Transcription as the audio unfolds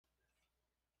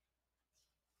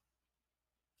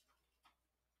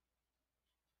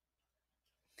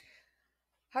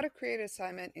How to create an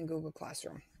assignment in Google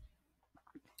Classroom.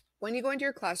 When you go into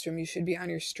your classroom, you should be on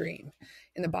your stream.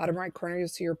 In the bottom right corner, you'll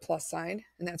see your plus sign,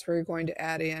 and that's where you're going to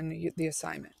add in the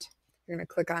assignment. You're going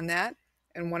to click on that,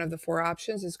 and one of the four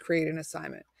options is create an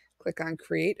assignment. Click on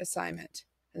create assignment,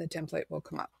 and the template will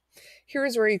come up. Here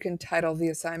is where you can title the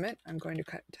assignment. I'm going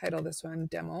to title this one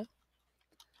demo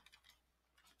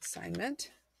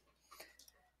assignment.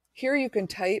 Here you can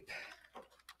type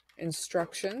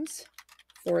instructions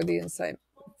for the assignment.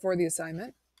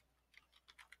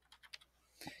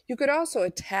 You could also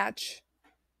attach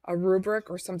a rubric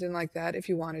or something like that if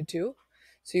you wanted to.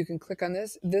 So you can click on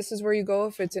this. This is where you go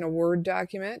if it's in a Word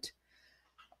document,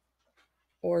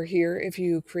 or here if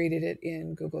you created it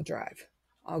in Google Drive.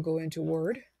 I'll go into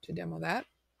Word to demo that.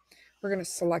 We're going to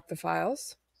select the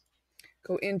files,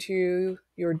 go into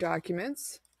your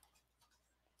documents,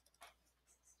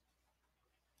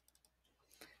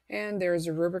 and there's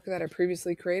a rubric that I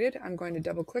previously created. I'm going to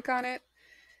double click on it,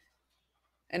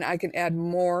 and I can add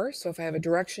more. So if I have a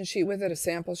direction sheet with it, a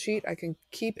sample sheet, I can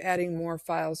keep adding more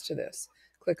files to this.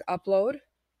 Click upload,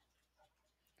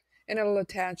 and it'll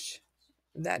attach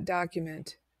that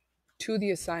document to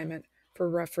the assignment for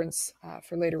reference,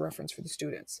 for later reference for the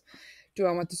students. Do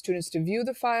I want the students to view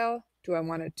the file? Do I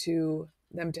want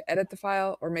them to edit the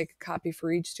file or make a copy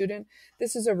for each student?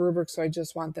 This is a rubric, so I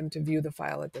just want them to view the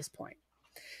file at this point.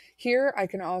 Here, I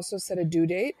can also set a due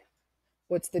date.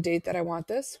 What's the date that I want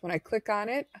this? When I click on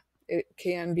it, it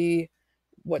can be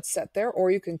what's set there,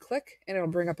 or you can click and it'll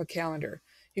bring up a calendar.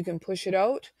 You can push it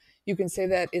out. You can say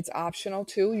that it's optional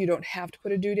too. You don't have to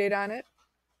put a due date on it.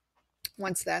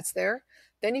 Once that's there,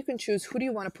 then you can choose who do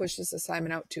you want to push this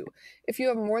assignment out to. If you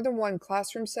have more than one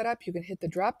classroom set up, you can hit the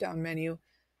drop-down menu,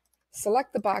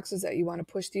 select the boxes that you want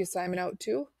to push the assignment out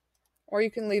to, or you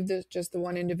can leave just the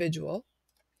one individual.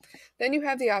 Then you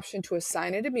have the option to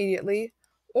assign it immediately,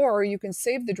 or you can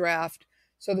save the draft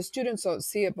so the students don't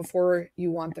see it before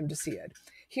you want them to see it.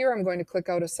 Here I'm going to click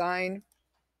out assign,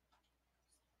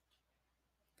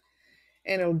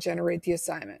 and it'll generate the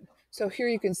assignment. So here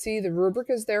you can see the rubric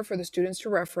is there for the students to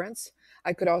reference.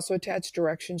 I could also attach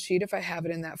direction sheet if I have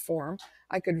it in that form.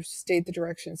 I could state the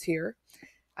directions here.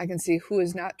 I can see who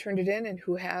has not turned it in and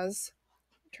who has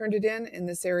turned it in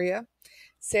this area.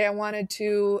 Say I wanted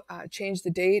to change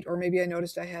the date, or maybe I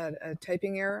noticed I had a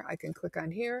typing error. I can click on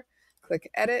here,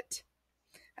 click edit.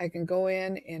 I can go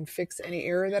in and fix any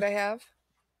error that I have,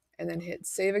 and then hit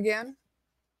save again.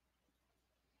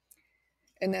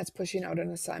 And that's pushing out an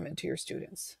assignment to your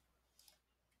students.